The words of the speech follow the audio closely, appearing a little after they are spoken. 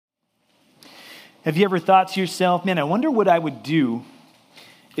Have you ever thought to yourself, man, I wonder what I would do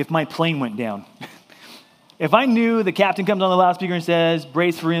if my plane went down? If I knew the captain comes on the loudspeaker and says,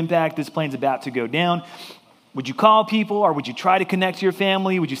 brace for impact, this plane's about to go down, would you call people or would you try to connect to your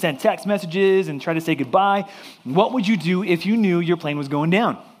family? Would you send text messages and try to say goodbye? What would you do if you knew your plane was going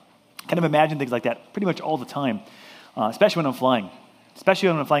down? Kind of imagine things like that pretty much all the time, especially when I'm flying, especially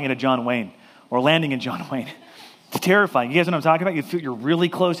when I'm flying into John Wayne or landing in John Wayne. It's terrifying. You guys know what I'm talking about? You feel you're really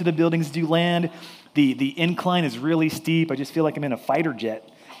close to the buildings as you land. The incline is really steep. I just feel like I'm in a fighter jet,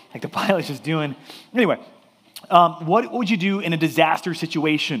 like the pilot's just doing. Anyway, what would you do in a disaster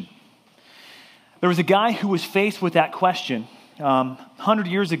situation? There was a guy who was faced with that question 100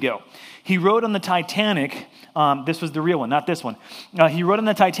 years ago. He rode on the Titanic. This was the real one, not this one. He rode on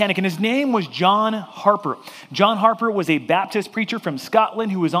the Titanic, and his name was John Harper. John Harper was a Baptist preacher from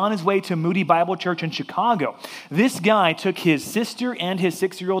Scotland who was on his way to Moody Bible Church in Chicago. This guy took his sister and his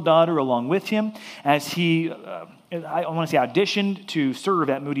 6-year-old daughter along with him as he, auditioned to serve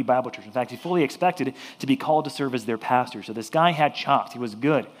at Moody Bible Church. In fact, he fully expected to be called to serve as their pastor. So this guy had chops. He was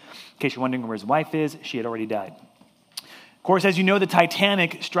good. In case you're wondering where his wife is, she had already died. Of course, as you know, the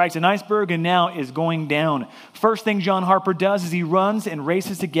Titanic strikes an iceberg and now is going down. First thing John Harper does is he runs and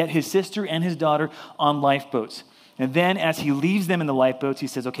races to get his sister and his daughter on lifeboats. And then as he leaves them in the lifeboats, he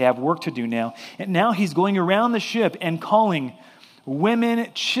says, okay, I have work to do now. And now he's going around the ship and calling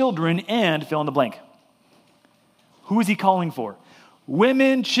women, children, and fill in the blank. Who is he calling for?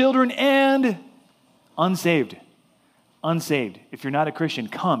 Women, children, and unsaved. Unsaved. If you're not a Christian,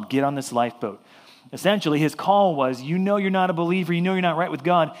 come, get on this lifeboat. Essentially, his call was, you know you're not a believer, you know you're not right with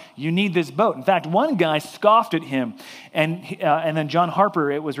God, you need this boat. In fact, one guy scoffed at him, and then John Harper,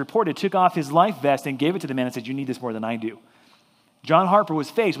 it was reported, took off his life vest and gave it to the man and said, you need this more than I do. John Harper was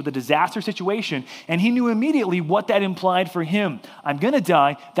faced with a disaster situation, and he knew immediately what that implied for him. I'm going to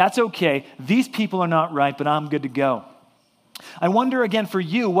die, that's okay, these people are not right, but I'm good to go. I wonder again for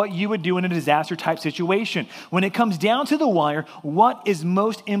you what you would do in a disaster type situation. When it comes down to the wire, what is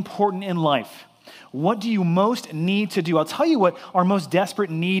most important in life? What do you most need to do? I'll tell you what our most desperate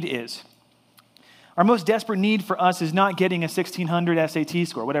need is. Our most desperate need for us is not getting a 1600 SAT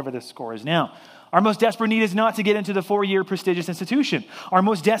score, whatever the score is now. Our most desperate need is not to get into the 4-year prestigious institution. Our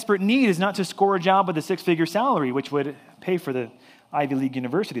most desperate need is not to score a job with a 6-figure salary, which would pay for the Ivy League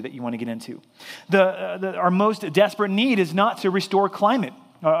university that you want to get into. Our most desperate need is not to restore climate.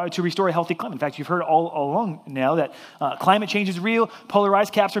 To restore a healthy climate. In fact, you've heard all along now that climate change is real, polar ice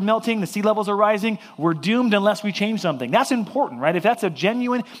caps are melting, the sea levels are rising. We're doomed unless we change something. That's important, right? If that's a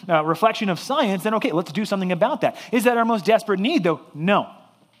genuine reflection of science, then okay, let's do something about that. Is that our most desperate need, though? No.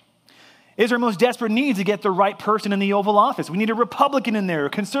 Is our most desperate need to get the right person in the Oval Office? We need a Republican in there, a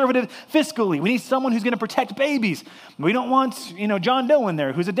conservative fiscally. We need someone who's going to protect babies. We don't want, John Doe in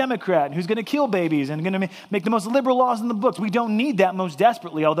there who's a Democrat, who's going to kill babies and going to make the most liberal laws in the books. We don't need that most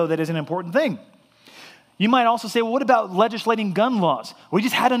desperately, although that is an important thing. You might also say, well, what about legislating gun laws? We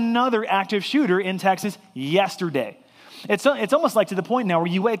just had another active shooter in Texas yesterday. It's almost like to the point now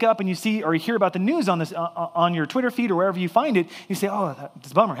where you wake up and you see or you hear about the news on this on your Twitter feed or wherever you find it. You say, oh,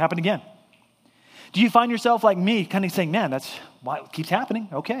 that's a bummer, happened again. Do you find yourself like me kind of saying, man, that's why it keeps happening?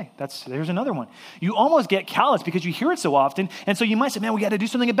 Okay, there's another one. You almost get callous because you hear it so often, and so you might say, man, we got to do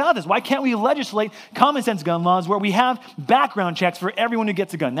something about this. Why can't we legislate common sense gun laws where we have background checks for everyone who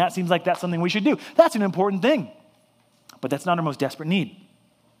gets a gun? That seems like that's something we should do. That's an important thing, but that's not our most desperate need.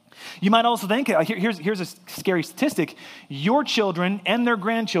 You might also think, here's a scary statistic, your children and their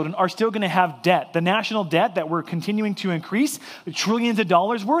grandchildren are still going to have debt. The national debt that we're continuing to increase, trillions of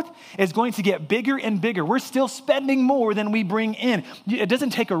dollars worth, is going to get bigger and bigger. We're still spending more than we bring in. It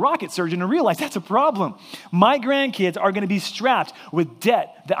doesn't take a rocket surgeon to realize that's a problem. My grandkids are going to be strapped with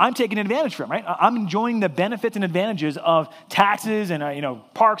debt that I'm taking advantage from, right? I'm enjoying the benefits and advantages of taxes and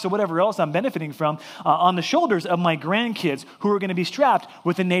parks or whatever else I'm benefiting from on the shoulders of my grandkids who are going to be strapped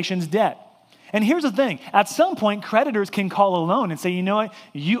with the nation's debt. And here's the thing. At some point, creditors can call a loan and say, you know what?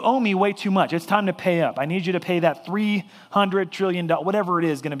 You owe me way too much. It's time to pay up. I need you to pay that $300 trillion, whatever it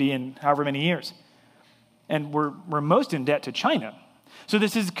is going to be in however many years. And we're most in debt to China. So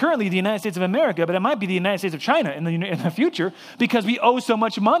this is currently the United States of America, but it might be the United States of China in the future because we owe so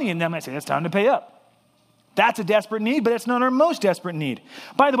much money, and they might say, it's time to pay up. That's a desperate need, but it's not our most desperate need.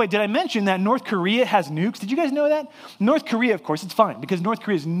 By the way, did I mention that North Korea has nukes? Did you guys know that? North Korea, of course, it's fine because North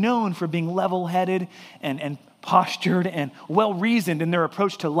Korea is known for being level-headed and postured and well-reasoned in their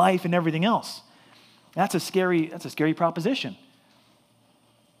approach to life and everything else. That's a scary proposition.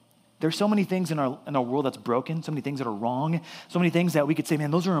 There's so many things in our world that's broken, so many things that are wrong, so many things that we could say, man,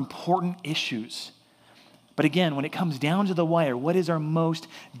 those are important issues. But again, when it comes down to the wire, what is our most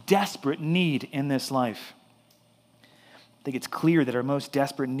desperate need in this life? I think it's clear that our most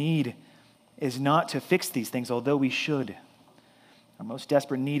desperate need is not to fix these things, although we should. Our most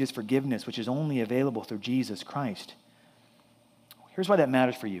desperate need is forgiveness, which is only available through Jesus Christ. Here's why that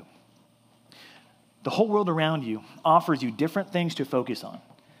matters for you. The whole world around you offers you different things to focus on.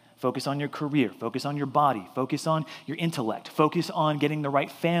 Focus on your career, focus on your body, focus on your intellect, focus on getting the right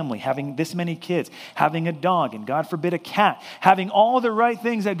family, having this many kids, having a dog, and God forbid a cat, having all the right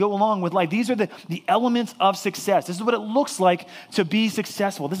things that go along with life. These are the elements of success. This is what it looks like to be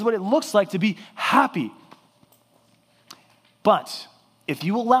successful. This is what it looks like to be happy. But if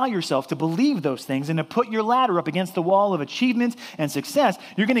you allow yourself to believe those things and to put your ladder up against the wall of achievement and success,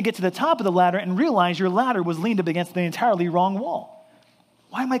 you're going to get to the top of the ladder and realize your ladder was leaned up against the entirely wrong wall.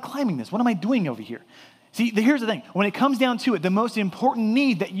 Why am I climbing this? What am I doing over here? See, here's the thing. When it comes down to it, the most important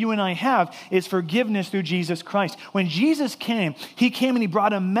need that you and I have is forgiveness through Jesus Christ. When Jesus came, he came and he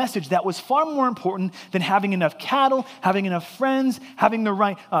brought a message that was far more important than having enough cattle, having enough friends, having the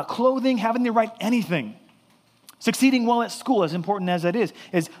right clothing, having the right anything. Succeeding well at school, as important as that is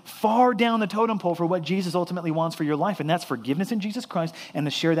far down the totem pole for what Jesus ultimately wants for your life, and that's forgiveness in Jesus Christ and to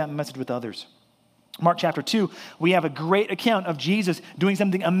share that message with others. Mark chapter 2, we have a great account of Jesus doing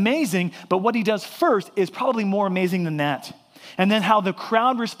something amazing, but what he does first is probably more amazing than that. And then how the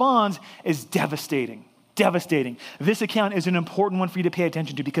crowd responds is devastating. Devastating. This account is an important one for you to pay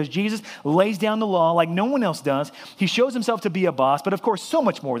attention to because Jesus lays down the law like no one else does. He shows himself to be a boss, but of course, so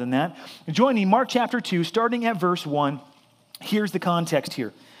much more than that. Join me, Mark chapter 2, starting at verse 1. Here's the context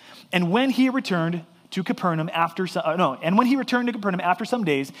here. And when he returned to Capernaum after some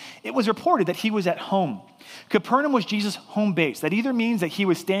days, it was reported that he was at home. Capernaum was Jesus' home base. That either means that he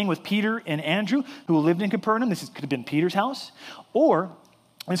was staying with Peter and Andrew, who lived in Capernaum. Could have been Peter's house, or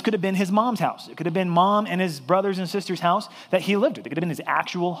this could have been his mom's house. It could have been mom and his brothers and sisters' house that he lived at. It could have been his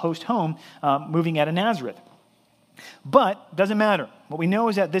actual host home moving out of Nazareth. But doesn't matter. What we know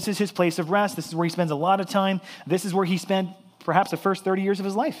is that this is his place of rest. This is where he spends a lot of time. This is where he spent perhaps the first 30 years of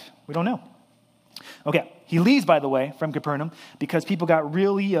his life. We don't know. Okay, he leaves, by the way, from Capernaum because people got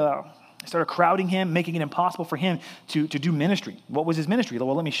really started crowding him, making it impossible for him to do ministry. What was his ministry?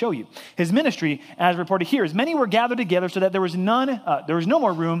 Well, let me show you. His ministry, as reported here, is many were gathered together so that there was no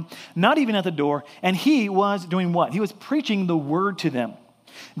more room, not even at the door, and he was doing what? He was preaching the word to them.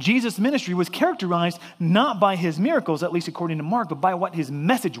 Jesus' ministry was characterized not by his miracles, at least according to Mark, but by what his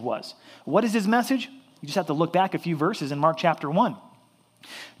message was. What is his message? You just have to look back a few verses in Mark chapter 1.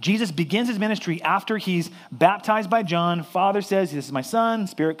 Jesus begins his ministry after he's baptized by John. Father says, "This is my son."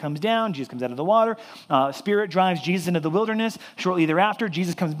 Spirit comes down. Jesus comes out of the water. Spirit drives Jesus into the wilderness. Shortly thereafter,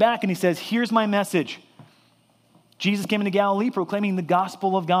 Jesus comes back and he says, "Here's my message." Jesus came into Galilee proclaiming the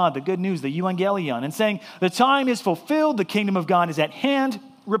gospel of God, the good news, the euangelion, and saying, "The time is fulfilled. The kingdom of God is at hand.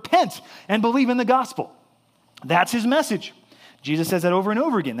 Repent and believe in the gospel." That's his message. Jesus says that over and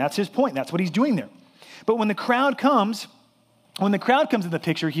over again. That's his point. That's what he's doing there. But when the crowd comes in the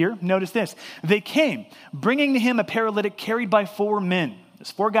picture here, notice this. They came, bringing to him a paralytic carried by 4 men.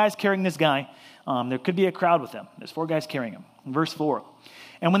 There's 4 guys carrying this guy. There could be a crowd with them. There's 4 guys carrying him. Verse 4.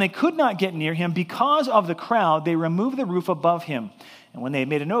 And when they could not get near him because of the crowd, they removed the roof above him. And when they had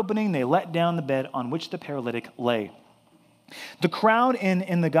made an opening, they let down the bed on which the paralytic lay. The crowd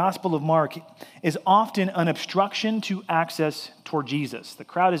in the Gospel of Mark is often an obstruction to access toward Jesus. The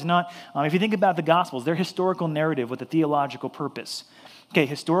crowd is not, if you think about the Gospels, they're historical narrative with a theological purpose. Okay,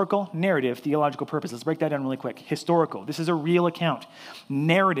 historical, narrative, theological purpose. Let's break that down really quick. Historical, this is a real account.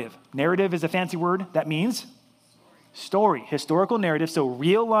 Narrative is a fancy word that means story. Historical narrative, so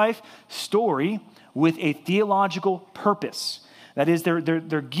real life story with a theological purpose. That is, they're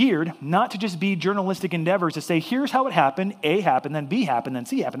geared not to just be journalistic endeavors to say, here's how it happened, A happened, then B happened, then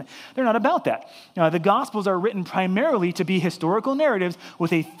C happened. They're not about that. The Gospels are written primarily to be historical narratives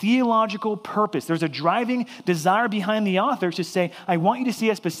with a theological purpose. There's a driving desire behind the author to say, I want you to see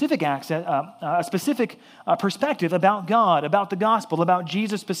a specific perspective about God, about the gospel, about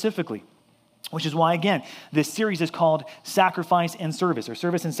Jesus specifically. Which is why, again, this series is called Sacrifice and Service, or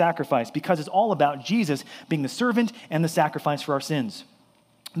Service and Sacrifice, because it's all about Jesus being the servant and the sacrifice for our sins.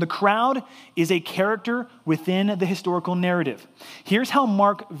 The crowd is a character within the historical narrative. Here's how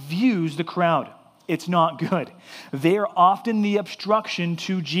Mark views the crowd. It's not good. They are often the obstruction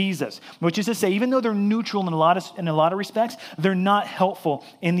to Jesus, which is to say, even though they're neutral in a lot of respects, they're not helpful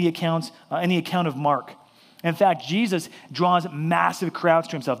in the account of Mark. In fact, Jesus draws massive crowds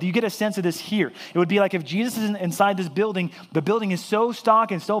to himself. Do you get a sense of this here? It would be like if Jesus is inside this building, the building is so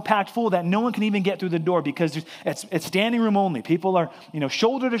stocked and so packed full that no one can even get through the door because it's standing room only. People are,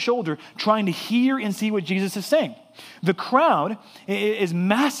 shoulder to shoulder trying to hear and see what Jesus is saying. The crowd is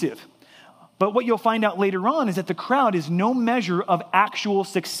massive. But what you'll find out later on is that the crowd is no measure of actual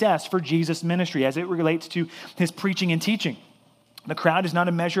success for Jesus' ministry as it relates to his preaching and teaching. The crowd is not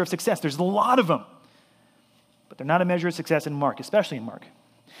a measure of success. There's a lot of them. But they're not a measure of success in Mark, especially in Mark.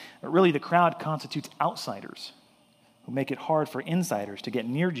 But really, the crowd constitutes outsiders who make it hard for insiders to get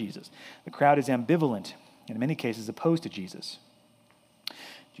near Jesus. The crowd is ambivalent, and in many cases opposed to Jesus.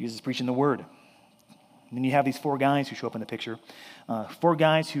 Jesus is preaching the word. And then you have these 4 guys who show up in the picture. 4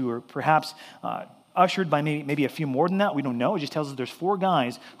 guys who are perhaps ushered by maybe a few more than that. We don't know. It just tells us there's 4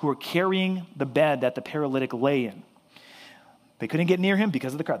 guys who are carrying the bed that the paralytic lay in. They couldn't get near him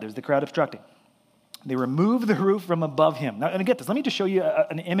because of the crowd. There's the crowd obstructing. They removed the roof from above him. Now, and get this, let me just show you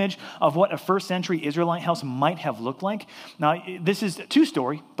an image of what a first century Israelite house might have looked like. Now, this is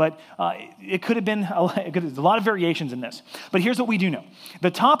 2-story, but it could have been, there's a lot of variations in this. But here's what we do know.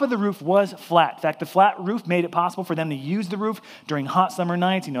 The top of the roof was flat. In fact, the flat roof made it possible for them to use the roof during hot summer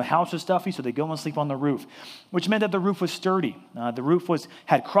nights. House was stuffy, so they go and sleep on the roof, which meant that the roof was sturdy. The roof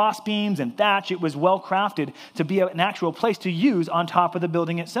had cross beams and thatch. It was well crafted to be an actual place to use on top of the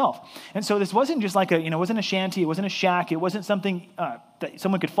building itself. And so this wasn't just like it wasn't a shanty, it wasn't a shack, it wasn't something that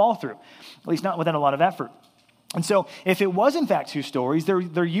someone could fall through, at least not without a lot of effort. And so if it was in fact 2 stories, there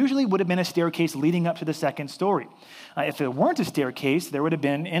usually would have been a staircase leading up to the second story. If there weren't a staircase, there would have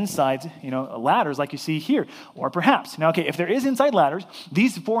been inside, ladders like you see here, or perhaps. Now, okay, if there is inside ladders,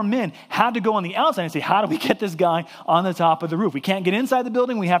 these 4 men had to go on the outside and say, how do we get this guy on the top of the roof? We can't get inside the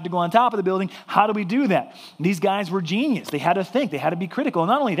building, we have to go on top of the building. How do we do that? These guys were genius. They had to think, they had to be critical. And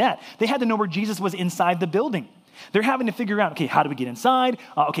not only that, they had to know where Jesus was inside the building. They're having to figure out, okay, how do we get inside?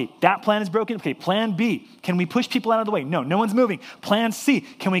 Okay, that plan is broken. Okay, plan B. Can we push people out of the way? No one's moving. Plan C.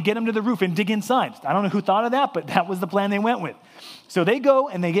 Can we get them to the roof and dig inside? I don't know who thought of that, but that was the plan they went with. So they go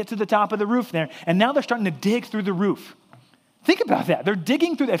and they get to the top of the roof there, and now they're starting to dig through the roof. Think about that. They're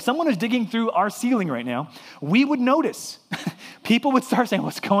digging through. If someone is digging through our ceiling right now, we would notice. People would start saying,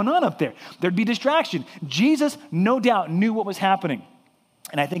 what's going on up there? There'd be distraction. Jesus, no doubt, knew what was happening.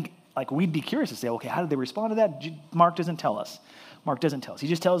 And I think we'd be curious to say, okay, how did they respond to that? Mark doesn't tell us. He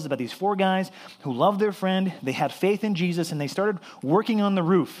just tells us about these 4 guys who loved their friend. They had faith in Jesus, and they started working on the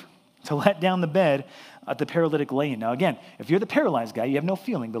roof to let down the bed at the paralytic lay in. Now, again, if you're the paralyzed guy, you have no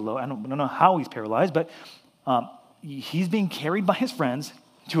feeling below. I don't know how he's paralyzed, but he's being carried by his friends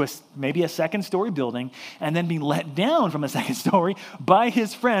to maybe a 2nd-story building and then being let down from a 2nd story by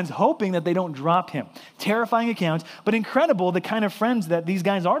his friends, hoping that they don't drop him. Terrifying accounts, but incredible the kind of friends that these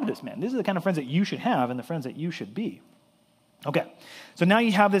guys are to this man. These are the kind of friends that you should have and the friends that you should be. Okay, so now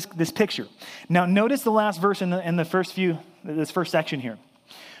you have this picture. Now notice the last verse in this first section here.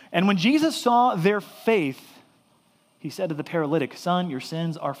 And when Jesus saw their faith, he said to the paralytic, son, your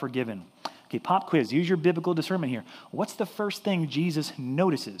sins are forgiven. Okay, pop quiz. Use your biblical discernment here. What's the first thing Jesus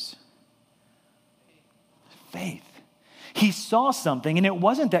notices? Faith. He saw something, and it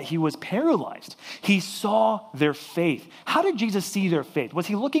wasn't that he was paralyzed. He saw their faith. How did Jesus see their faith? Was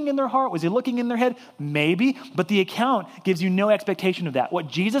he looking in their heart? Was he looking in their head? Maybe, but the account gives you no expectation of that. What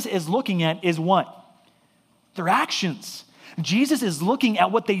Jesus is looking at is what? Their actions. Jesus is looking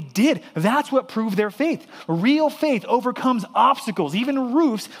at what they did. That's what proved their faith. Real faith overcomes obstacles, even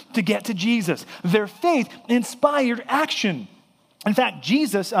roofs, to get to Jesus. Their faith inspired action. In fact,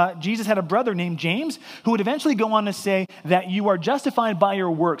 Jesus had a brother named James who would eventually go on to say that you are justified by your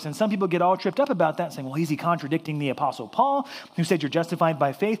works. And some people get all tripped up about that, saying, well, is he contradicting the Apostle Paul who said you're justified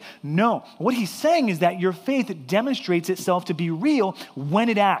by faith? No. What he's saying is that your faith demonstrates itself to be real when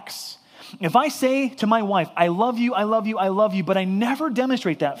it acts. If I say to my wife, I love you, I love you, I love you, but I never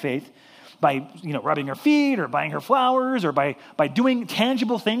demonstrate that faith by rubbing her feet or buying her flowers or by doing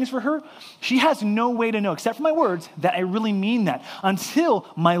tangible things for her, she has no way to know, except for my words, that I really mean that. Until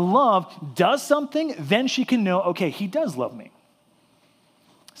my love does something, then she can know, okay, he does love me.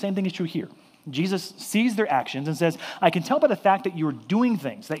 Same thing is true here. Jesus sees their actions and says, I can tell by the fact that you're doing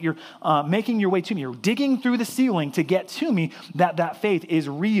things, that you're making your way to me, you're digging through the ceiling to get to me, that faith is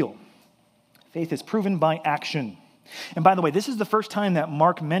real. Faith is proven by action. And by the way, this is the first time that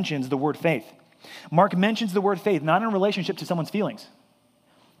Mark mentions the word faith. Mark mentions the word faith not in relationship to someone's feelings.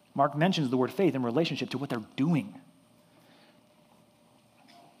 Mark mentions the word faith in relationship to what they're doing.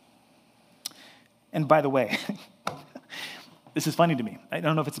 And by the way, this is funny to me. I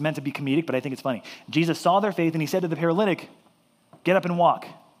don't know if it's meant to be comedic, but I think it's funny. Jesus saw their faith and he said to the paralytic, get up and walk,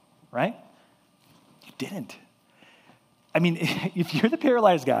 right? He didn't. I mean, if you're the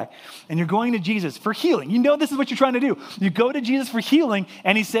paralyzed guy and you're going to Jesus for healing, you know this is what you're trying to do. You go to Jesus for healing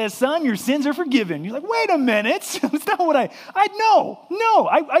and he says, son, your sins are forgiven. You're like, wait a minute. That's not what that's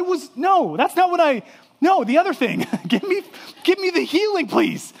not what no, the other thing. give me the healing,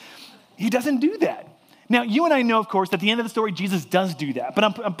 please. He doesn't do that. Now, you and I know, of course, at the end of the story, Jesus does do that. But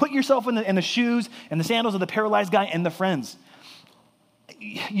I'm put yourself in the shoes and the sandals of the paralyzed guy and the friends.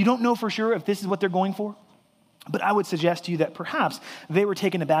 You don't know for sure if this is what they're going for. But I would suggest to you that perhaps they were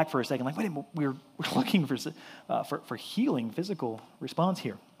taken aback for a second, like, wait a minute, we're looking for healing, physical response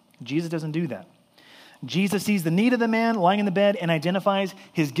here. Jesus doesn't do that. Jesus sees the need of the man lying in the bed and identifies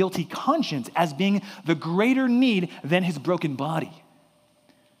his guilty conscience as being the greater need than his broken body.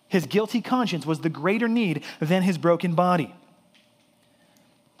 His guilty conscience was the greater need than his broken body.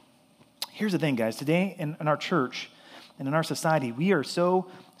 Here's the thing, guys. Today in our church and in our society, we are so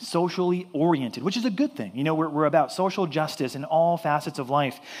socially oriented, which is a good thing. You know, we're about social justice in all facets of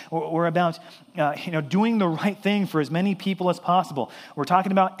life. We're about, doing the right thing for as many people as possible. We're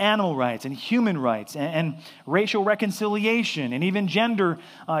talking about animal rights and human rights and racial reconciliation and even gender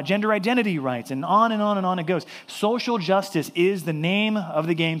identity rights and on and on and on it goes. Social justice is the name of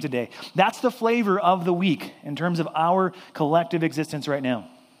the game today. That's the flavor of the week in terms of our collective existence right now.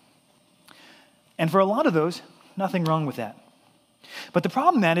 And for a lot of those, nothing wrong with that. But the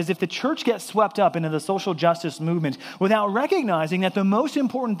problem then is if the church gets swept up into the social justice movement without recognizing that the most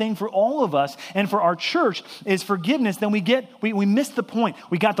important thing for all of us and for our church is forgiveness, then we miss the point.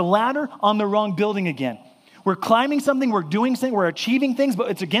 We got the ladder on the wrong building again. We're climbing something, we're doing something, we're achieving things, but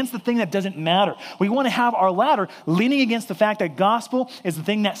it's against the thing that doesn't matter. We want to have our ladder leaning against the fact that gospel is the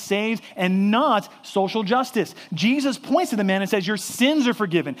thing that saves and not social justice. Jesus points to the man and says, your sins are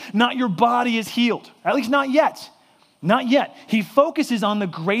forgiven, not your body is healed. At least not yet. Not yet. He focuses on the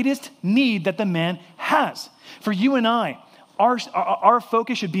greatest need that the man has. For you and I, our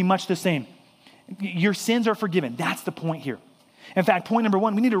focus should be much the same. Your sins are forgiven. That's the point here. In fact, point number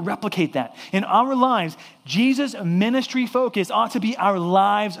one, we need to replicate that. In our lives, Jesus' ministry focus ought to be our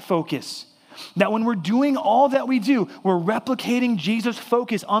lives' focus. That when we're doing all that we do, we're replicating Jesus'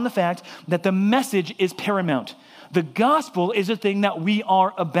 focus on the fact that the message is paramount. The gospel is a thing that we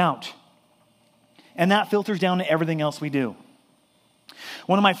are about. And that filters down to everything else we do.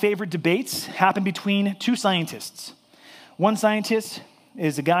 One of my favorite debates happened between two scientists. One scientist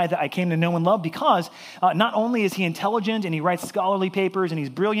is a guy that I came to know and love because not only is he intelligent and he writes scholarly papers and he's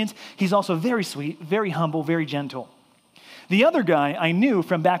brilliant, he's also very sweet, very humble, very gentle. The other guy I knew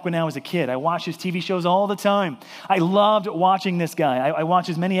from back when I was a kid. I watched his TV shows all the time. I loved watching this guy. I watched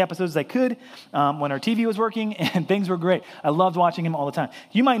as many episodes as I could when our TV was working and things were great. I loved watching him all the time.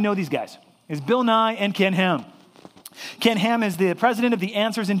 You might know these guys. It's Bill Nye and Ken Ham. Ken Ham is the president of the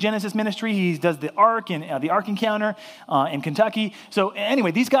Answers in Genesis ministry. He does the Ark and the Ark Encounter in Kentucky. So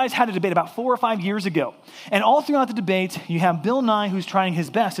anyway, these guys had a debate about 4 or 5 years ago. And all throughout the debate, you have Bill Nye who's trying his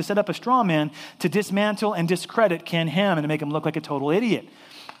best to set up a straw man to dismantle and discredit Ken Ham and to make him look like a total idiot.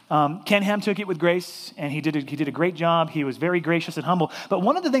 Ken Ham took it with grace, and he did a great job. He was very gracious and humble. But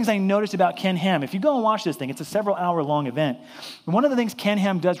one of the things I noticed about Ken Ham, if you go and watch this thing, it's a several-hour-long event. One of the things Ken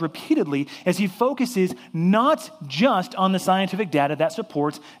Ham does repeatedly is he focuses not just on the scientific data that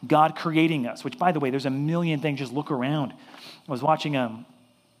supports God creating us, which, by the way, there's a million things. Just look around. I was watching a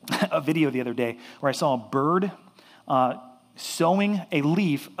video the other day where I saw a bird sewing a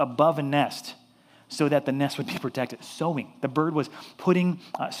leaf above a nest, so that the nest would be protected. Sewing. The bird was putting,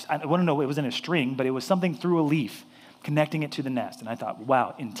 I want to know, it was in a string, but it was something through a leaf, connecting it to the nest. And I thought,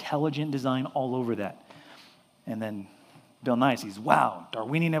 wow, intelligent design all over that. And then Bill Nye sees, wow,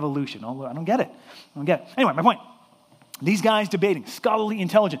 Darwinian evolution. I don't get it. Anyway, my point. These guys debating, scholarly,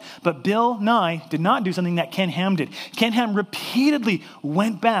 intelligent. But Bill Nye did not do something that Ken Ham did. Ken Ham repeatedly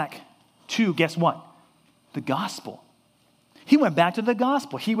went back to, guess what? The gospel. He went back to the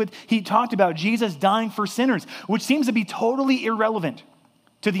gospel. He talked about Jesus dying for sinners, which seems to be totally irrelevant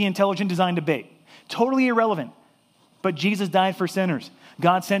to the intelligent design debate. Totally irrelevant. But Jesus died for sinners.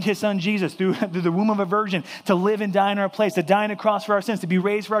 God sent his son Jesus through the womb of a virgin to live and die in our place, to die on a cross for our sins, to be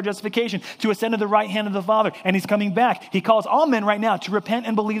raised for our justification, to ascend to the right hand of the Father. And he's coming back. He calls all men right now to repent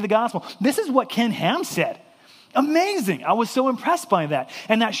and believe the gospel. This is what Ken Ham said. Amazing. I was so impressed by that.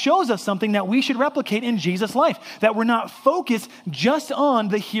 And that shows us something that we should replicate in Jesus' life, that we're not focused just on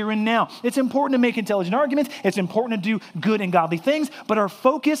the here and now. It's important to make intelligent arguments. It's important to do good and godly things, but our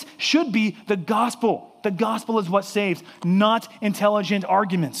focus should be the gospel. The gospel is what saves, not intelligent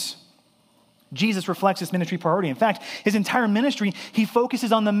arguments. Jesus reflects this ministry priority. In fact, his entire ministry, he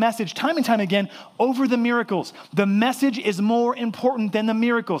focuses on the message time and time again over the miracles. The message is more important than the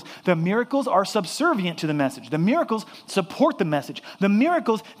miracles. The miracles are subservient to the message. The miracles support the message. The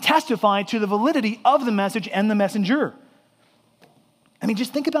miracles testify to the validity of the message and the messenger. I mean,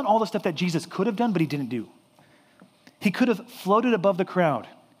 just think about all the stuff that Jesus could have done, but he didn't do. He could have floated above the crowd.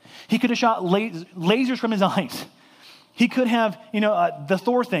 He could have shot lasers from his eyes. He could have, the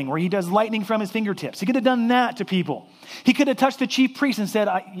Thor thing where he does lightning from his fingertips. He could have done that to people. He could have touched the chief priest and said,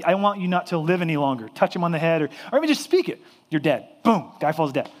 I want you not to live any longer. Touch him on the head or even just speak it. You're dead. Boom, guy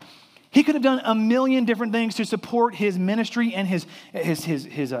falls dead. He could have done a million different things to support his ministry and his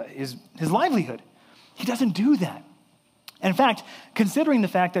livelihood. He doesn't do that. In fact, considering the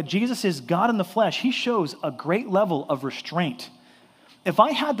fact that Jesus is God in the flesh, he shows a great level of restraint. If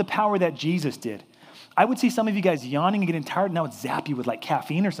I had the power that Jesus did, I would see some of you guys yawning and getting tired, and I would zap you with like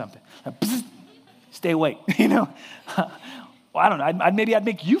caffeine or something. Stay awake, Well, I don't know. Maybe I'd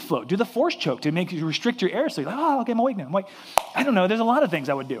make you float. Do the force choke to make you restrict your air. So you're like, okay, I'm awake now. I'm like, I don't know. There's a lot of things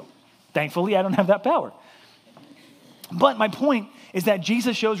I would do. Thankfully, I don't have that power. But my point is that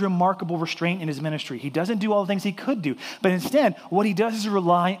Jesus shows remarkable restraint in his ministry. He doesn't do all the things he could do, but instead, what he does is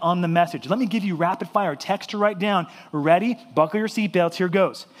rely on the message. Let me give you rapid fire text to write down. Ready? Buckle your seatbelts. Here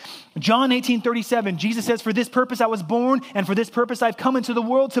goes. John 18:37, Jesus says, "For this purpose I was born, and for this purpose I've come into the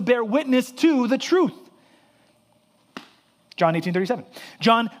world to bear witness to the truth." John 18:37.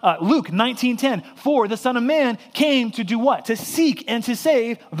 Luke 19:10. "For the Son of Man came to do what? To seek and to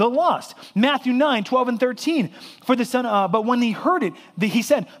save the lost." Matthew 9:12 and 13. But when he heard it, he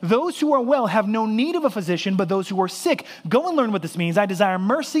said, "Those who are well have no need of a physician, but those who are sick. Go and learn what this means. I desire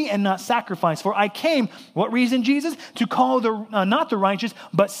mercy and not sacrifice. For I came," what reason, Jesus? "To call not the righteous,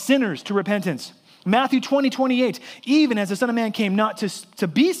 but sinners to repentance." Matthew 20:28, "Even as the Son of Man came not to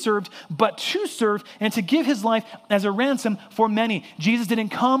be served, but to serve and to give his life as a ransom for many." Jesus didn't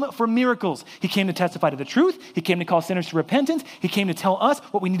come for miracles. He came to testify to the truth. He came to call sinners to repentance. He came to tell us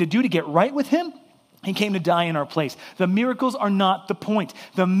what we need to do to get right with him. He came to die in our place. The miracles are not the point.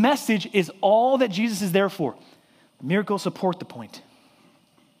 The message is all that Jesus is there for. The miracles support the point.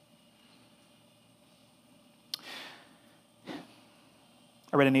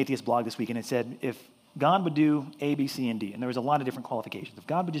 I read an atheist blog this week, and it said, if God would do A, B, C, and D, and there was a lot of different qualifications. If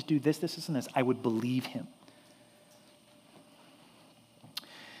God would just do this, this, and this, I would believe him.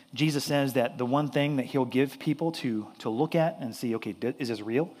 Jesus says that the one thing that he'll give people to look at and see, okay, is this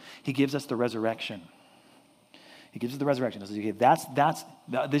real? He gives us the resurrection. He gives us the resurrection. He says, okay,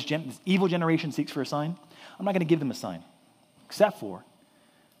 this evil generation seeks for a sign. I'm not going to give them a sign, except for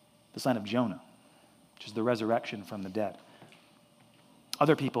the sign of Jonah, which is the resurrection from the dead.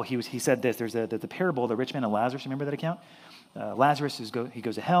 Other people, he said this, there's the parable of the rich man and Lazarus. Remember that account? Lazarus, he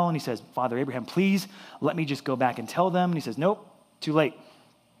goes to hell, and he says, "Father Abraham, please let me just go back and tell them." And he says, "Nope, too late."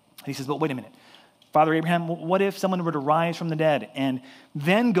 He says, "But wait a minute. Father Abraham, what if someone were to rise from the dead and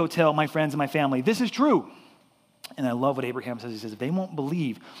then go tell my friends and my family, this is true?" And I love what Abraham says. He says, if they won't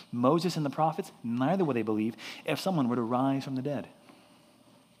believe Moses and the prophets, neither will they believe if someone were to rise from the dead.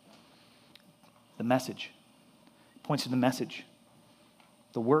 The message points to the message.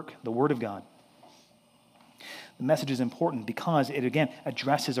 The word of God. The message is important because it, again,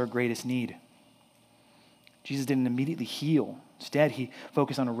 addresses our greatest need. Jesus didn't immediately heal. Instead, he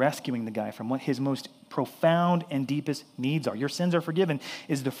focused on rescuing the guy from what his most profound and deepest needs are. Your sins are forgiven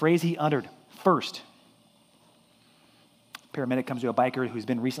is the phrase he uttered first. Paramedic comes to a biker who's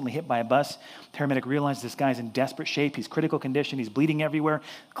been recently hit by a bus. Paramedic realizes this guy's in desperate shape. He's critical condition. He's bleeding everywhere.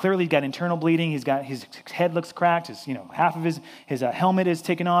 Clearly, he's got internal bleeding. His head looks cracked. Half of his helmet is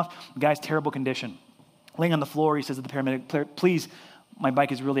taken off. The guy's terrible condition. Laying on the floor, he says to the paramedic, "Please, my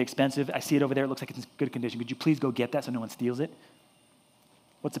bike is really expensive. I see it over there. It looks like it's in good condition. Could you please go get that so no one steals it?"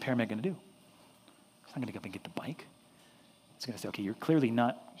 What's the paramedic going to do? He's not going to go up and get the bike. He's going to say, "Okay, you're clearly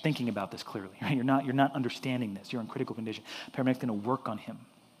not thinking about this clearly. Right? You're not understanding this. You're in critical condition." Paramedic's going to work on him.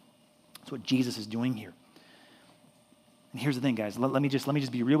 That's what Jesus is doing here. And here's the thing, guys. Let me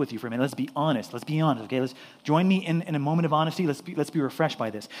just be real with you for a minute. Let's be honest. Okay, let's join me in a moment of honesty. Let's be refreshed by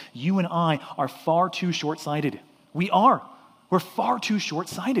this. You and I are far too short-sighted. We are. We're far too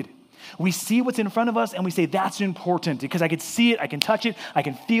short-sighted. We see what's in front of us and we say, that's important because I can see it, I can touch it, I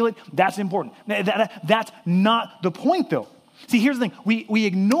can feel it. That's important. That's not the point, though. See, here's the thing. We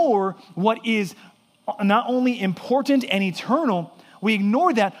ignore what is not only important and eternal, we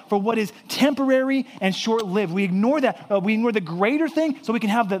ignore that for what is temporary and short-lived. We ignore that. We ignore the greater thing so we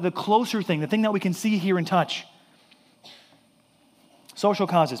can have the closer thing, the thing that we can see, hear, and touch. Social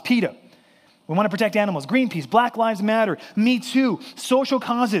causes, PETA. We want to protect animals. Greenpeace, Black Lives Matter, Me Too, social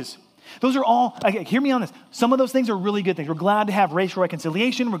causes. Those are all, hear me on this. Some of those things are really good things. We're glad to have racial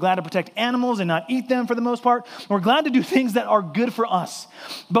reconciliation. We're glad to protect animals and not eat them for the most part. We're glad to do things that are good for us.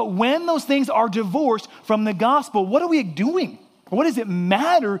 But when those things are divorced from the gospel, what are we doing? What does it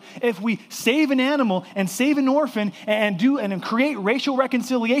matter if we save an animal and save an orphan and create racial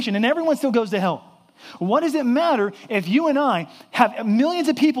reconciliation and everyone still goes to hell? What does it matter if you and I have millions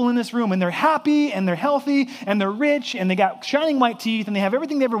of people in this room and they're happy and they're healthy and they're rich and they got shining white teeth and they have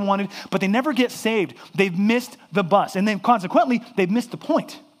everything they ever wanted, but they never get saved? They've missed the bus. And then consequently, they've missed the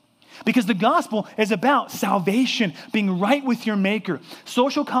point. Because the gospel is about salvation, being right with your maker.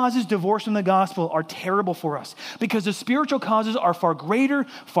 Social causes divorced from the gospel are terrible for us because the spiritual causes are far greater,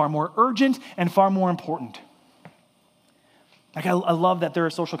 far more urgent, and far more important. I love that there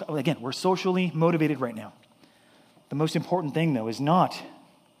are again, we're socially motivated right now. The most important thing, though, is not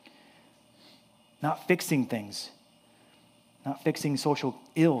fixing things, not fixing social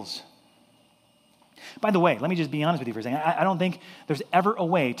ills. By the way, let me just be honest with you for a second. I don't think there's ever a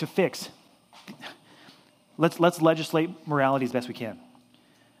way to fix. Let's legislate morality as best we can.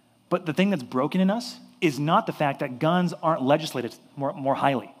 But the thing that's broken in us is not the fact that guns aren't legislated more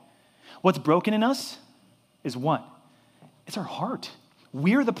highly. What's broken in us is what? It's our heart.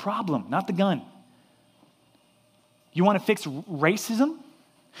 We're the problem, not the gun. You want to fix racism?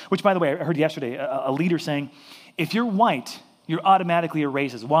 Which, by the way, I heard yesterday a leader saying, if you're white, you're automatically a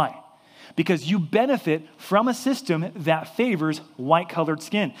racist. Why? Because you benefit from a system that favors white-colored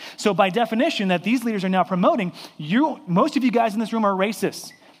skin. So by definition that these leaders are now promoting, most of you guys in this room are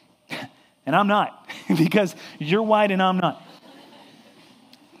racists. And I'm not, because you're white and I'm not.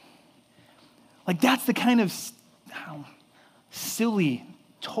 Like, that's the kind of silly,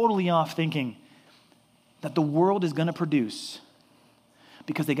 totally off thinking that the world is going to produce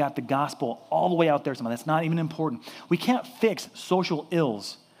because they got the gospel all the way out there somewhere. That's not even important. We can't fix social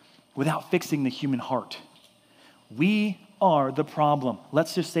ills without fixing the human heart. We are the problem.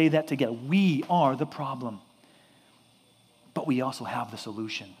 Let's just say that together. We are the problem. But we also have the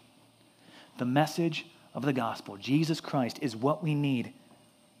solution. The message of the gospel, Jesus Christ, is what we need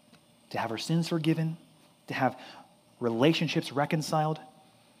to have our sins forgiven, to have relationships reconciled,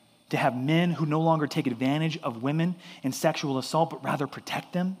 to have men who no longer take advantage of women in sexual assault, but rather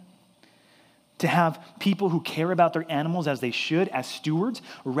protect them, to have people who care about their animals as they should, as stewards,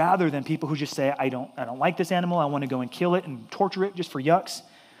 rather than people who just say, I don't like this animal, I want to go and kill it and torture it just for yucks.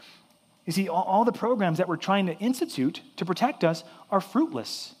 You see, all the programs that we're trying to institute to protect us are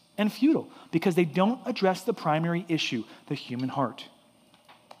fruitless and futile because they don't address the primary issue, the human heart,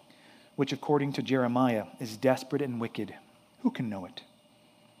 which according to Jeremiah is desperate and wicked. Who can know it?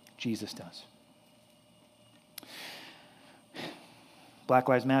 Jesus does. Black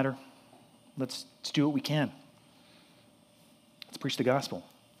Lives Matter. Let's do what we can. Let's preach the gospel.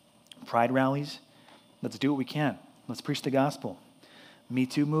 Pride rallies. Let's do what we can. Let's preach the gospel. Me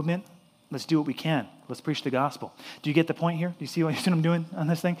Too movement. Let's do what we can. Let's preach the gospel. Do you get the point here? Do you see what I'm doing on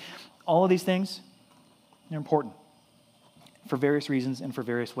this thing? All of these things, they're important for various reasons and for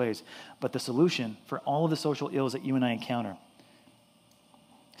various ways. But the solution for all of the social ills that you and I encounter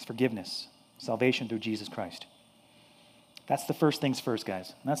is forgiveness, salvation through Jesus Christ. That's the first things first,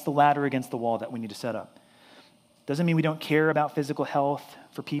 guys. That's the ladder against the wall that we need to set up. Doesn't mean we don't care about physical health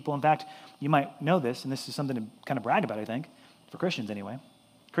for people. In fact, you might know this, and this is something to kind of brag about, I think, for Christians anyway.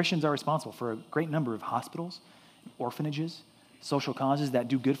 Christians are responsible for a great number of hospitals, orphanages, social causes that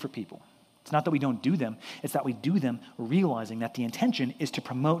do good for people. It's not that we don't do them, it's that we do them realizing that the intention is to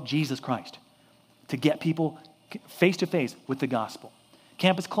promote Jesus Christ, to get people face to face with the gospel.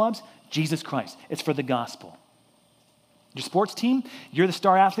 Campus clubs, Jesus Christ. It's for the gospel. Your sports team, you're the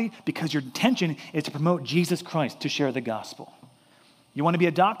star athlete because your intention is to promote Jesus Christ, to share the gospel. You want to be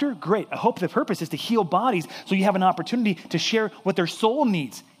a doctor? Great. I hope the purpose is to heal bodies so you have an opportunity to share what their soul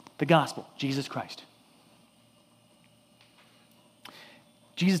needs, the gospel, Jesus Christ.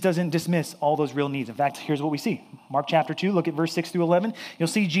 Jesus doesn't dismiss all those real needs. In fact, here's what we see. Mark chapter 2, look at verse 6 through 11. You'll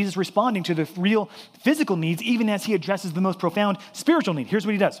see Jesus responding to the real physical needs even as he addresses the most profound spiritual need. Here's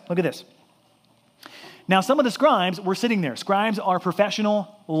what he does. Look at this. Now, some of the scribes were sitting there. Scribes are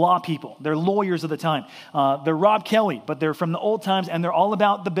professional law people. They're lawyers of the time. They're Rob Kelly, but they're from the old times, and they're all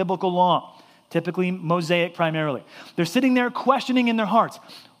about the biblical law, typically Mosaic primarily. They're sitting there questioning in their hearts,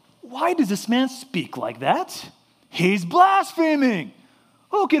 why does this man speak like that? He's blaspheming.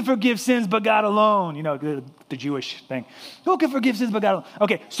 Who can forgive sins but God alone? You know, the Jewish thing. Who can forgive sins but God alone?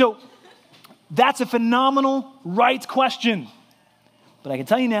 Okay, so that's a phenomenal right question. But I can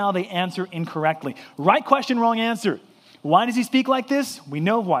tell you now, they answer incorrectly. Right question, wrong answer. Why does he speak like this? We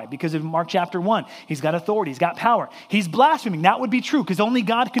know why. Because of Mark chapter 1. He's got authority. He's got power. He's blaspheming. That would be true because only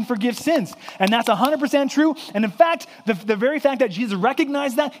God can forgive sins. And that's 100% true. And in fact, the very fact that Jesus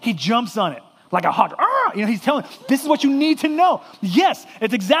recognized that, he jumps on it like a hawk. He's telling, this is what you need to know. Yes,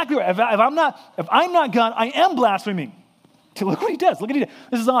 it's exactly right. If I'm not God, I am blaspheming. Look what he does. Look what he does.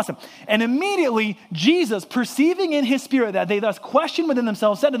 This is awesome. And immediately, Jesus, perceiving in his spirit that they thus questioned within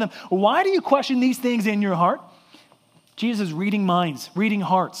themselves, said to them, why do you question these things in your heart? Jesus is reading minds, reading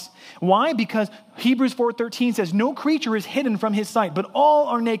hearts. Why? Because Hebrews 4:13 says, no creature is hidden from his sight, but all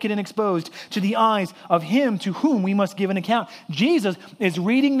are naked and exposed to the eyes of him to whom we must give an account. Jesus is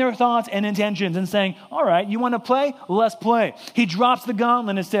reading their thoughts and intentions and saying, all right, you want to play? Let's play. He drops the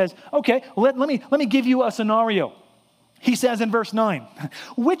gauntlet and says, okay, let me give you a scenario. He says in verse 9,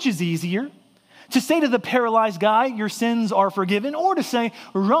 which is easier, to say to the paralyzed guy, your sins are forgiven, or to say,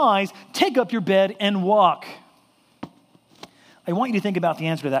 rise, take up your bed and walk? I want you to think about the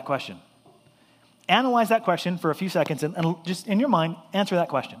answer to that question. Analyze that question for a few seconds and just in your mind, answer that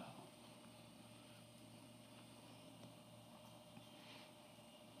question.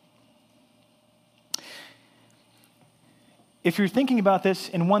 If you're thinking about this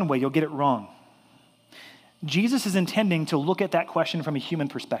in one way, you'll get it wrong. Jesus is intending to look at that question from a human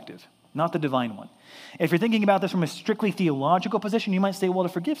perspective, not the divine one. If you're thinking about this from a strictly theological position, you might say, well, to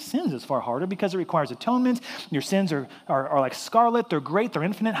forgive sins is far harder because it requires atonement. Your sins are like scarlet. They're great. They're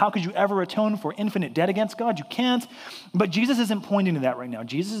infinite. How could you ever atone for infinite debt against God? You can't. But Jesus isn't pointing to that right now.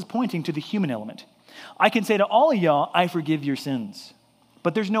 Jesus is pointing to the human element. I can say to all of y'all, I forgive your sins.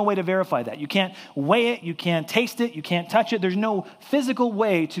 But there's no way to verify that. You can't weigh it. You can't taste it. You can't touch it. There's no physical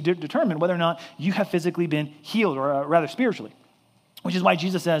way to determine whether or not you have physically been healed, or rather spiritually. Which is why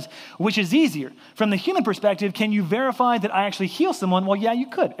Jesus says, which is easier? From the human perspective, can you verify that I actually heal someone? Well, yeah, you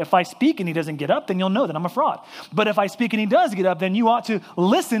could. If I speak and he doesn't get up, then you'll know that I'm a fraud. But if I speak and he does get up, then you ought to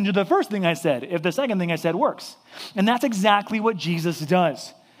listen to the first thing I said, if the second thing I said works. And that's exactly what Jesus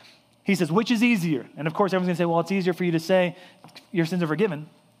does. He says, which is easier? And of course, everyone's going to say, well, it's easier for you to say your sins are forgiven.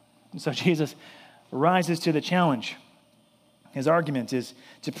 And so Jesus rises to the challenge. His argument is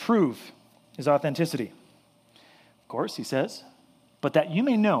to prove his authenticity. Of course, he says, but that you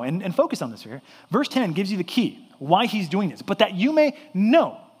may know, and focus on this here. Verse 10 gives you the key, why he's doing this. But that you may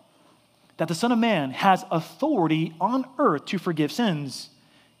know that the Son of Man has authority on earth to forgive sins,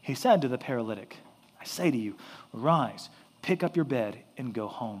 he said to the paralytic, I say to you, rise, pick up your bed, and go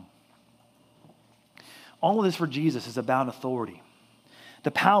home. All of this for Jesus is about authority.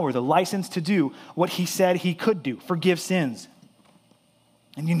 The power, the license to do what he said he could do, forgive sins.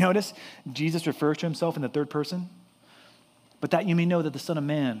 And you notice Jesus refers to himself in the third person. But that you may know that the Son of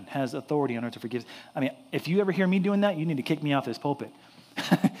Man has authority on earth to forgive. I mean, if you ever hear me doing that, you need to kick me off this pulpit.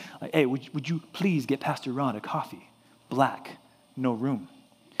 Like, hey, would you please get Pastor Ron a coffee? Black, no room.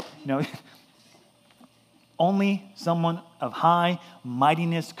 Only someone of high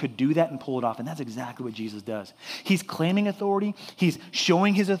mightiness could do that and pull it off. And that's exactly what Jesus does. He's claiming authority. He's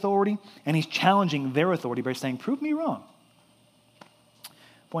showing his authority. And he's challenging their authority by saying, prove me wrong.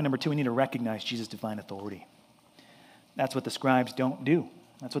 Point number 2, we need to recognize Jesus' divine authority. That's what the scribes don't do.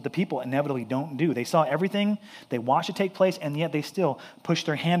 That's what the people inevitably don't do. They saw everything, they watched it take place, and yet they still pushed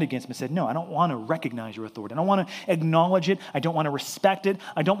their hand against him and said, no, I don't want to recognize your authority. I don't want to acknowledge it. I don't want to respect it.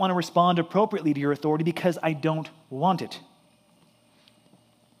 I don't want to respond appropriately to your authority because I don't want it.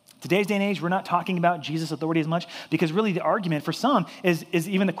 Today's day and age, we're not talking about Jesus' authority as much because really the argument for some is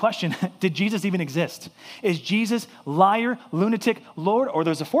even the question, did Jesus even exist? Is Jesus liar, lunatic, Lord? Or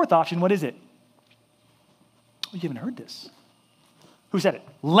there's a fourth option, what is it? Oh, you haven't heard this. Who said it?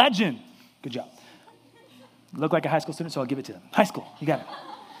 Legend. Good job. Look like a high school student, so I'll give it to them. High school, you got it.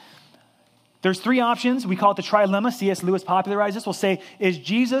 There's 3 options. We call it the trilemma. C.S. Lewis popularized this. We'll say, is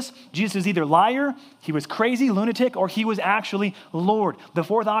Jesus is either liar, he was crazy, lunatic, or he was actually Lord. The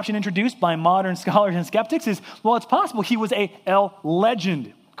fourth option introduced by modern scholars and skeptics is, well, it's possible he was a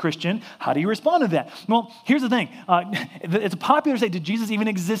legend. Christian, how do you respond to that? Well, here's the thing. It's popular to say, did Jesus even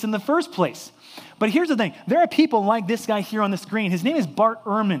exist in the first place? But here's the thing. There are people like this guy here on the screen. His name is Bart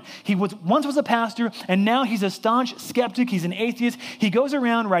Ehrman. He once was a pastor, and now he's a staunch skeptic. He's an atheist. He goes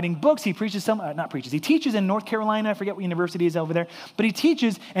around writing books. He preaches he teaches in North Carolina. I forget what university is over there. But he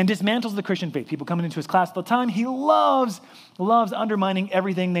teaches and dismantles the Christian faith. People coming into his class all the time. He loves undermining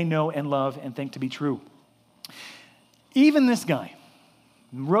everything they know and love and think to be true. Even this guy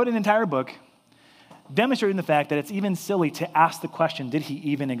wrote an entire book demonstrating the fact that it's even silly to ask the question, did he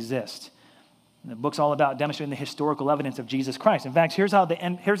even exist? And the book's all about demonstrating the historical evidence of Jesus Christ. In fact, here's how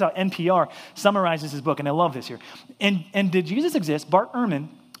NPR summarizes his book, and I love this here. And did Jesus exist? Bart Ehrman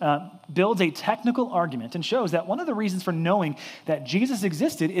builds a technical argument and shows that one of the reasons for knowing that Jesus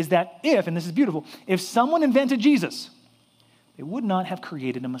existed is that if, and this is beautiful, if someone invented Jesus, they would not have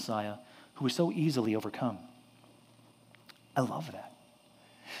created a Messiah who was so easily overcome. I love that.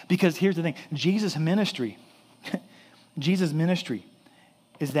 Because here's the thing, Jesus' ministry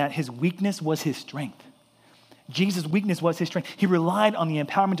is that his weakness was his strength. Jesus' weakness was his strength. He relied on the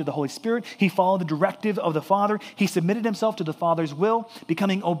empowerment of the Holy Spirit. He followed the directive of the Father. He submitted himself to the Father's will,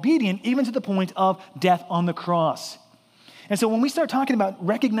 becoming obedient even to the point of death on the cross. And so when we start talking about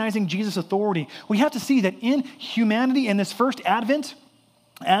recognizing Jesus' authority, we have to see that in humanity, in this first advent,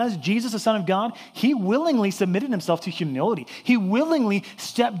 as Jesus, the Son of God, he willingly submitted himself to humility. He willingly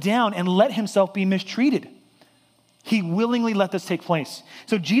stepped down and let himself be mistreated. He willingly let this take place.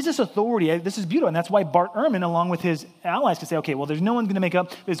 So Jesus' authority, this is beautiful, and that's why Bart Ehrman, along with his allies, could say, okay, well, there's no one going to make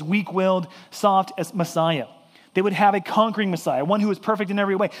up this weak-willed, soft Messiah. They would have a conquering Messiah, one who is perfect in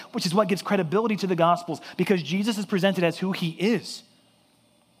every way, which is what gives credibility to the Gospels, because Jesus is presented as who he is.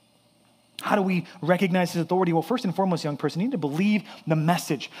 How do we recognize his authority? Well, first and foremost, young person, you need to believe the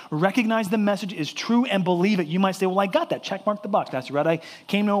message. Recognize the message is true and believe it. You might say, well, I got that. Check mark the box. Pastor Rudd, I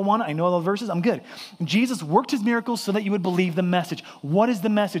came to one. I know all the verses. I'm good. Jesus worked his miracles so that you would believe the message. What is the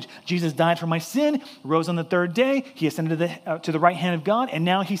message? Jesus died for my sin, rose on the third day. He ascended to the right hand of God, and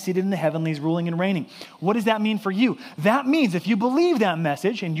now he's seated in the heavenlies, ruling and reigning. What does that mean for you? That means if you believe that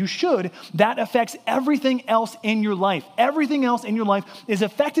message, and you should, that affects everything else in your life. Everything else in your life is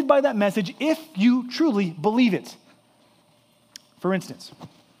affected by that message if you truly believe it. For instance,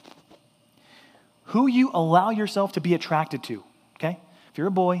 who you allow yourself to be attracted to, okay? If you're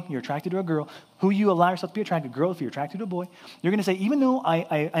a boy, you're attracted to a girl, who you allow yourself to be attracted to, girl, if you're attracted to a boy, you're going to say, even though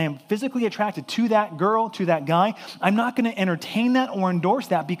I am physically attracted to that girl, to that guy, I'm not going to entertain that or endorse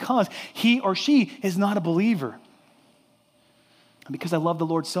that because he or she is not a believer. And because I love the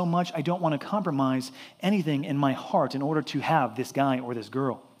Lord so much, I don't want to compromise anything in my heart in order to have this guy or this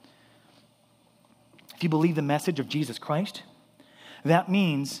girl. If you believe the message of Jesus Christ, that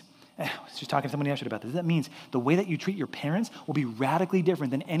means, I was just talking to somebody yesterday about this, that means the way that you treat your parents will be radically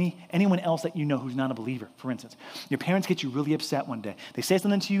different than anyone else that you know who's not a believer. For instance, your parents get you really upset one day. They say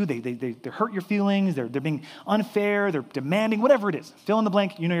something to you, they hurt your feelings, they're being unfair, they're demanding, whatever it is. Fill in the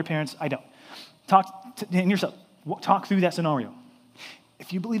blank, you know your parents, I don't. Talk through that scenario.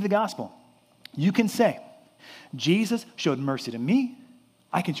 If you believe the gospel, you can say, Jesus showed mercy to me,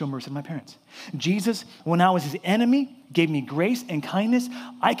 I can show mercy to my parents. Jesus, when I was his enemy, gave me grace and kindness.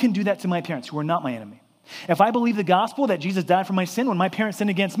 I can do that to my parents who are not my enemy. If I believe the gospel that Jesus died for my sin, when my parents sinned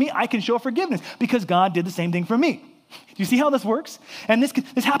against me, I can show forgiveness because God did the same thing for me. Do you see how this works? And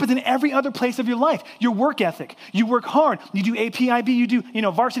this happens in every other place of your life. Your work ethic. You work hard. You do AP, IB. You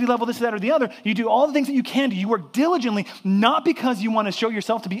do, varsity level, this, that, or the other. You do all the things that you can do. You work diligently, not because you want to show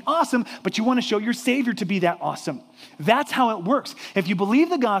yourself to be awesome, but you want to show your Savior to be that awesome. That's how it works. If you believe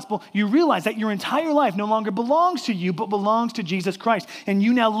the gospel, you realize that your entire life no longer belongs to you, but belongs to Jesus Christ. And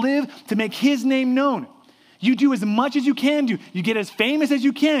you now live to make his name known. You do as much as you can do. You get as famous as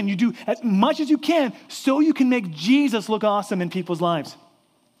you can. You do as much as you can so you can make Jesus look awesome in people's lives.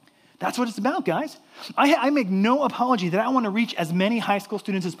 That's what it's about, guys. I make no apology that I want to reach as many high school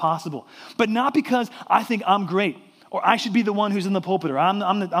students as possible, but not because I think I'm great or I should be the one who's in the pulpit or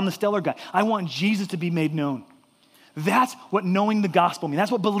I'm the stellar guy. I want Jesus to be made known. That's what knowing the gospel means. That's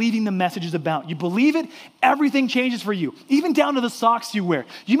what believing the message is about. You believe it, everything changes for you, even down to the socks you wear.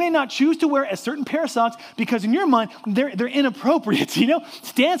 You may not choose to wear a certain pair of socks because in your mind, they're inappropriate,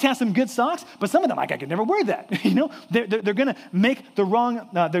 Stans has some good socks, but some of them, I could never wear that, They're going to make the wrong,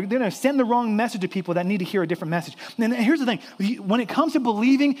 they're going to send the wrong message to people that need to hear a different message. And here's the thing. When it comes to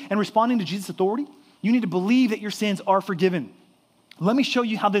believing and responding to Jesus' authority, you need to believe that your sins are forgiven. Let me show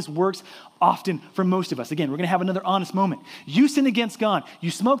you how this works often for most of us. Again, we're going to have another honest moment. You sin against God.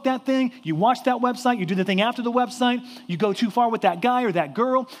 You smoke that thing. You watch that website. You do the thing after the website. You go too far with that guy or that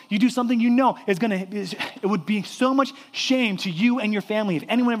girl. You do something it would be so much shame to you and your family if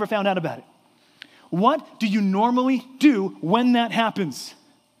anyone ever found out about it. What do you normally do when that happens?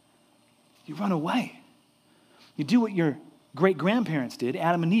 You run away. You do what your great-grandparents did,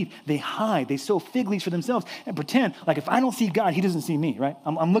 Adam and Eve. They hide. They sow fig leaves for themselves and pretend like if I don't see God, he doesn't see me, right?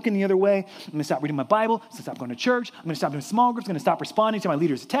 I'm looking the other way. I'm going to stop reading my Bible. I'm going to stop going to church. I'm going to stop doing small groups. I'm going to stop responding to my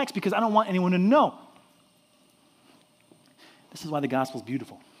leader's text because I don't want anyone to know. This is why the gospel is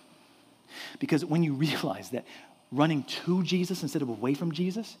beautiful. Because when you realize that running to Jesus instead of away from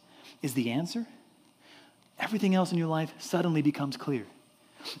Jesus is the answer, everything else in your life suddenly becomes clear.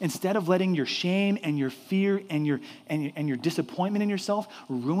 Instead of letting your shame and your fear and your disappointment in yourself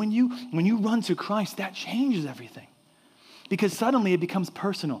ruin you, when you run to Christ, that changes everything. because suddenly it becomes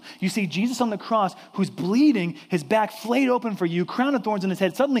personal. You see Jesus on the cross who's bleeding, his back flayed open for you, crown of thorns on his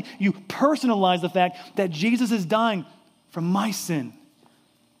head. Suddenly you personalize the fact that Jesus is dying for my sin.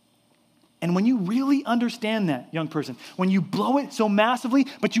 And when you really understand that, young person, when you blow it so massively,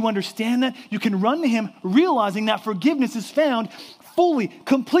 but you understand that, you can run to him realizing that forgiveness is found fully,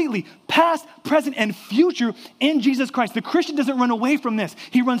 completely, past, present, and future in Jesus Christ. The Christian doesn't run away from this.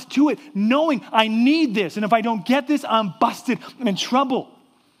 He runs to it knowing I need this. And if I don't get this, I'm busted. I'm in trouble.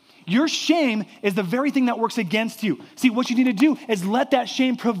 Your shame is the very thing that works against you. See, what you need to do is let that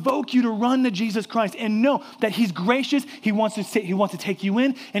shame provoke you to run to Jesus Christ and know that he's gracious. He wants to take you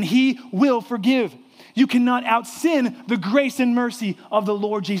in, and he will forgive. You cannot out-sin the grace and mercy of the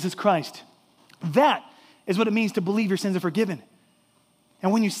Lord Jesus Christ. That is what it means to believe your sins are forgiven.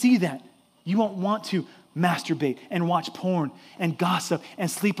 And when you see that, you won't want to masturbate and watch porn and gossip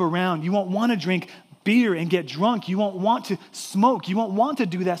and sleep around. You won't want to drink beer and get drunk. You won't want to smoke. You won't want to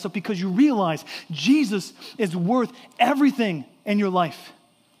do that stuff because you realize Jesus is worth everything in your life.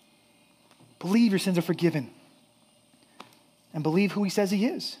 Believe your sins are forgiven and believe who he says he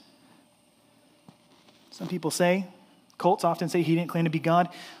is. Some people say, cults often say he didn't claim to be God.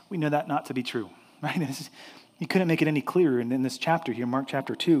 We know that not to be true, right? You couldn't make it any clearer in this chapter here, Mark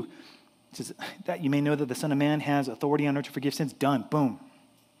chapter 2. It says that you may know that the Son of Man has authority on earth to forgive sins. Done. Boom.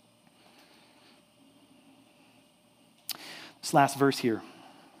 This last verse here,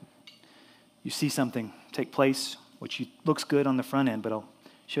 you see something take place, which looks good on the front end, but I'll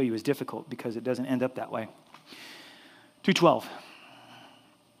show you is difficult because it doesn't end up that way. 2:12.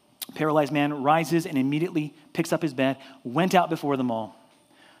 Paralyzed man rises and immediately picks up his bed, went out before them all,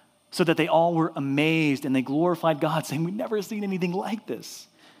 so that they all were amazed and they glorified God, saying, we've never seen anything like this.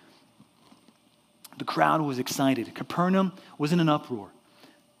 The crowd was excited. Capernaum was in an uproar.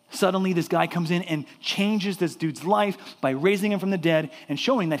 Suddenly, this guy comes in and changes this dude's life by raising him from the dead and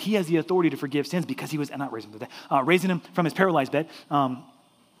showing that he has the authority to forgive sins because he was, not raising him from the dead, raising him from his paralyzed bed.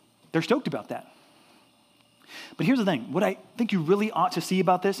 They're stoked about that. But here's the thing. What I think you really ought to see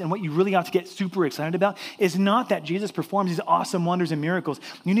about this and what you really ought to get super excited about is not that Jesus performs these awesome wonders and miracles.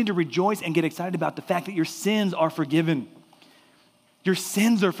 You need to rejoice and get excited about the fact that your sins are forgiven. Your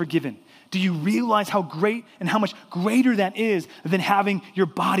sins are forgiven. Do you realize how great and how much greater that is than having your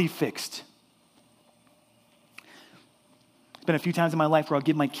body fixed? There's been a few times in my life where I'll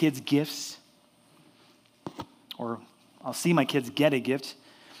give my kids gifts, or I'll see my kids get a gift,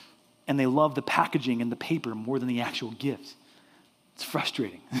 and they love the packaging and the paper more than the actual gift. It's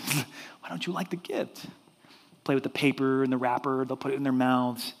frustrating. Why don't you like the gift? Play with the paper and the wrapper. They'll put it in their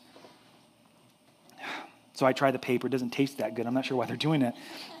mouths. So I try the paper. It doesn't taste that good. I'm not sure why they're doing that.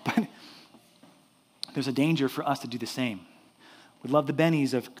 But there's a danger for us to do the same. We love the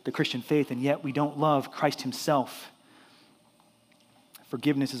bennies of the Christian faith, and yet we don't love Christ himself.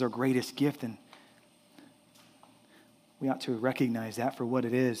 Forgiveness is our greatest gift, and we ought to recognize that for what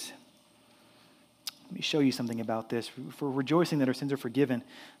it is. Let me show you something about this. If we're rejoicing that our sins are forgiven,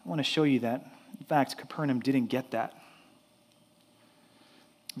 I want to show you that. In fact, Capernaum didn't get that.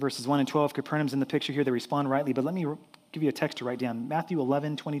 Verses 1 and 12, Capernaum's in the picture here. They respond rightly, but let me give you a text to write down. Matthew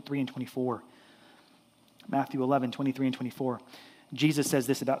 11, 23 and 24. Matthew 11, 23 and 24. Jesus says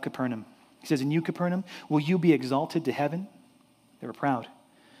this about Capernaum. He says, "And you, Capernaum, will you be exalted to heaven?" They were proud.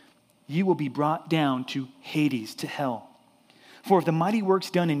 "You will be brought down to Hades, to hell. For if the mighty works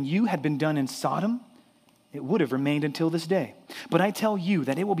done in you had been done in Sodom, it would have remained until this day. But I tell you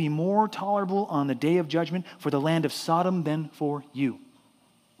that it will be more tolerable on the day of judgment for the land of Sodom than for you."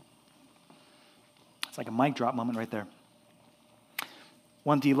 It's like a mic drop moment right there.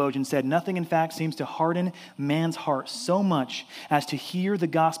 One theologian said, "Nothing, in fact, seems to harden man's heart so much as to hear the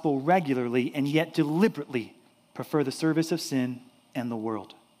gospel regularly and yet deliberately prefer the service of sin and the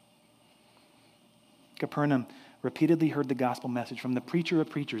world." Capernaum repeatedly heard the gospel message from the preacher of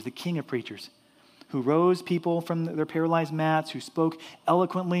preachers, the king of preachers, who rose people from their paralyzed mats, who spoke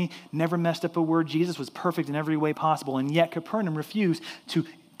eloquently, never messed up a word. Jesus was perfect in every way possible, and yet Capernaum refused to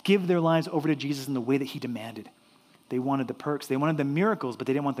give their lives over to Jesus in the way that he demanded. They wanted the perks, they wanted the miracles, but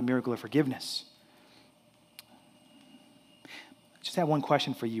they didn't want the miracle of forgiveness. I just have one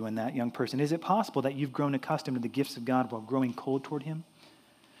question for you in that, young person. Is it possible that you've grown accustomed to the gifts of God while growing cold toward him?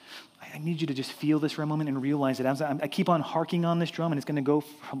 I need you to just feel this for a moment and realize it. I keep on harking on this drum, and it's going to go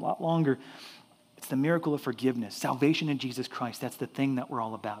for a lot longer. It's the miracle of forgiveness, salvation in Jesus Christ. That's the thing that we're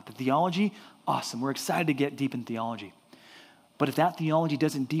all about. The theology, awesome. We're excited to get deep in theology. But if that theology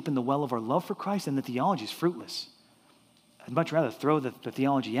doesn't deepen the well of our love for Christ, then the theology is fruitless. I'd much rather throw the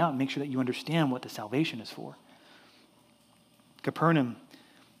theology out and make sure that you understand what the salvation is for. Capernaum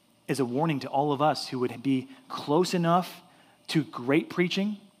is a warning to all of us who would be close enough to great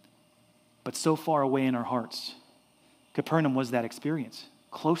preaching, but so far away in our hearts. Capernaum was that experience,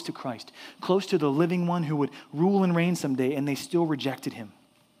 close to Christ, close to the living one who would rule and reign someday, and they still rejected him.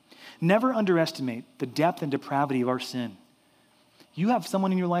 Never underestimate the depth and depravity of our sin. You have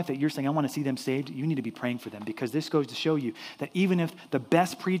someone in your life that you're saying, I want to see them saved. You need to be praying for them, because this goes to show you that even if the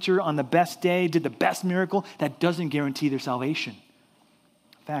best preacher on the best day did the best miracle, that doesn't guarantee their salvation.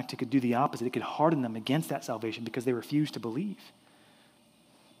 In fact, it could do the opposite. It could harden them against that salvation because they refuse to believe.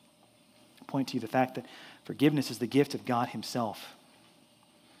 I point to you the fact that forgiveness is the gift of God himself.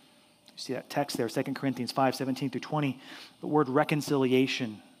 You see that text there, 2 Corinthians 5, 17 through 20. The word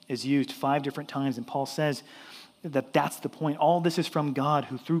reconciliation is used 5 different times, and Paul says that's the point. All this is from God,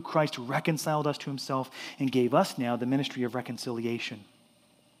 who through Christ reconciled us to himself and gave us now the ministry of reconciliation.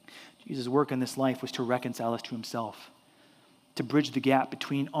 Jesus' work in this life was to reconcile us to himself, to bridge the gap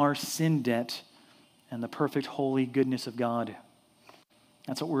between our sin debt and the perfect holy goodness of God.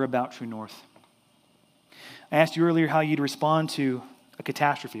 That's what we're about, True North. I asked you earlier how you'd respond to a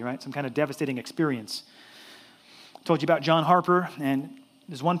catastrophe, right? Some kind of devastating experience. I told you about John Harper, and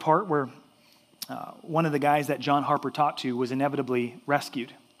there's one part where one of the guys that John Harper talked to was inevitably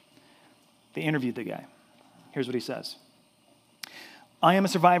rescued. They interviewed the guy. Here's what he says. I am a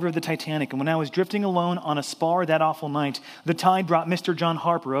survivor of the Titanic, and when I was drifting alone on a spar that awful night, the tide brought Mr. John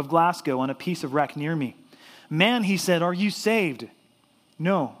Harper of Glasgow on a piece of wreck near me. Man, he said, are you saved?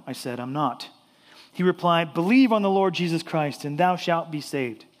 No, I said, I'm not. He replied, believe on the Lord Jesus Christ, and thou shalt be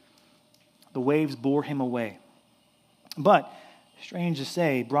saved. The waves bore him away, but, strange to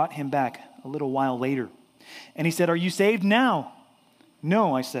say, brought him back a little while later. And he said, are you saved now?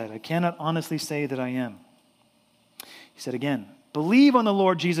 No, I said, I cannot honestly say that I am. He said again, believe on the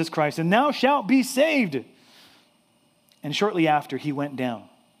Lord Jesus Christ, and thou shalt be saved. And shortly after, he went down.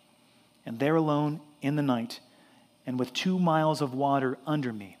 And there alone in the night, and with 2 miles of water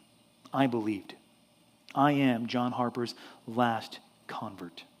under me, I believed. I am John Harper's last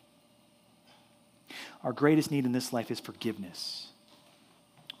convert. Our greatest need in this life is forgiveness,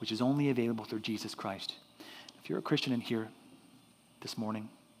 which is only available through Jesus Christ. If you're a Christian in here this morning,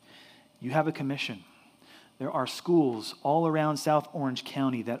 you have a commission. There are schools all around South Orange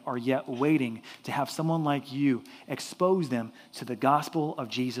County that are yet waiting to have someone like you expose them to the gospel of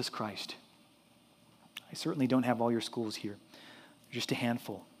Jesus Christ. I certainly don't have all your schools here. They're just a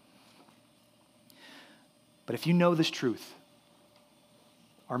handful. But if you know this truth,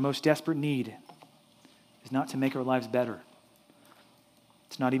 our most desperate need is not to make our lives better.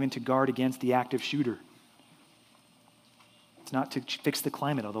 It's not even to guard against the active shooter. It's not to fix the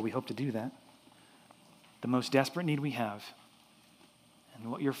climate, although we hope to do that. The most desperate need we have,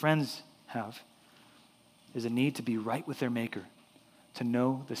 and what your friends have, is a need to be right with their Maker, to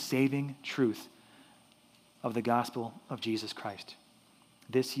know the saving truth of the gospel of Jesus Christ.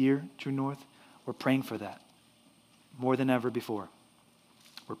 This year, True North, we're praying for that more than ever before.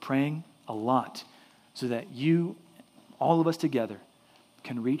 We're praying a lot so that you, all of us together,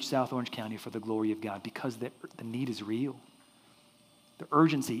 can reach South Orange County for the glory of God, because the need is real. The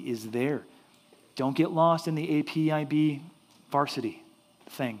urgency is there. Don't get lost in the APIB varsity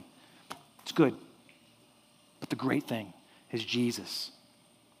thing. It's good. But the great thing is Jesus,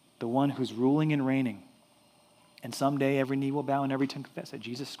 the one who's ruling and reigning. And someday every knee will bow and every tongue confess that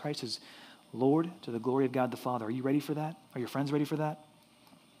Jesus Christ is Lord, to the glory of God the Father. Are you ready for that? Are your friends ready for that?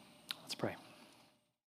 Let's pray.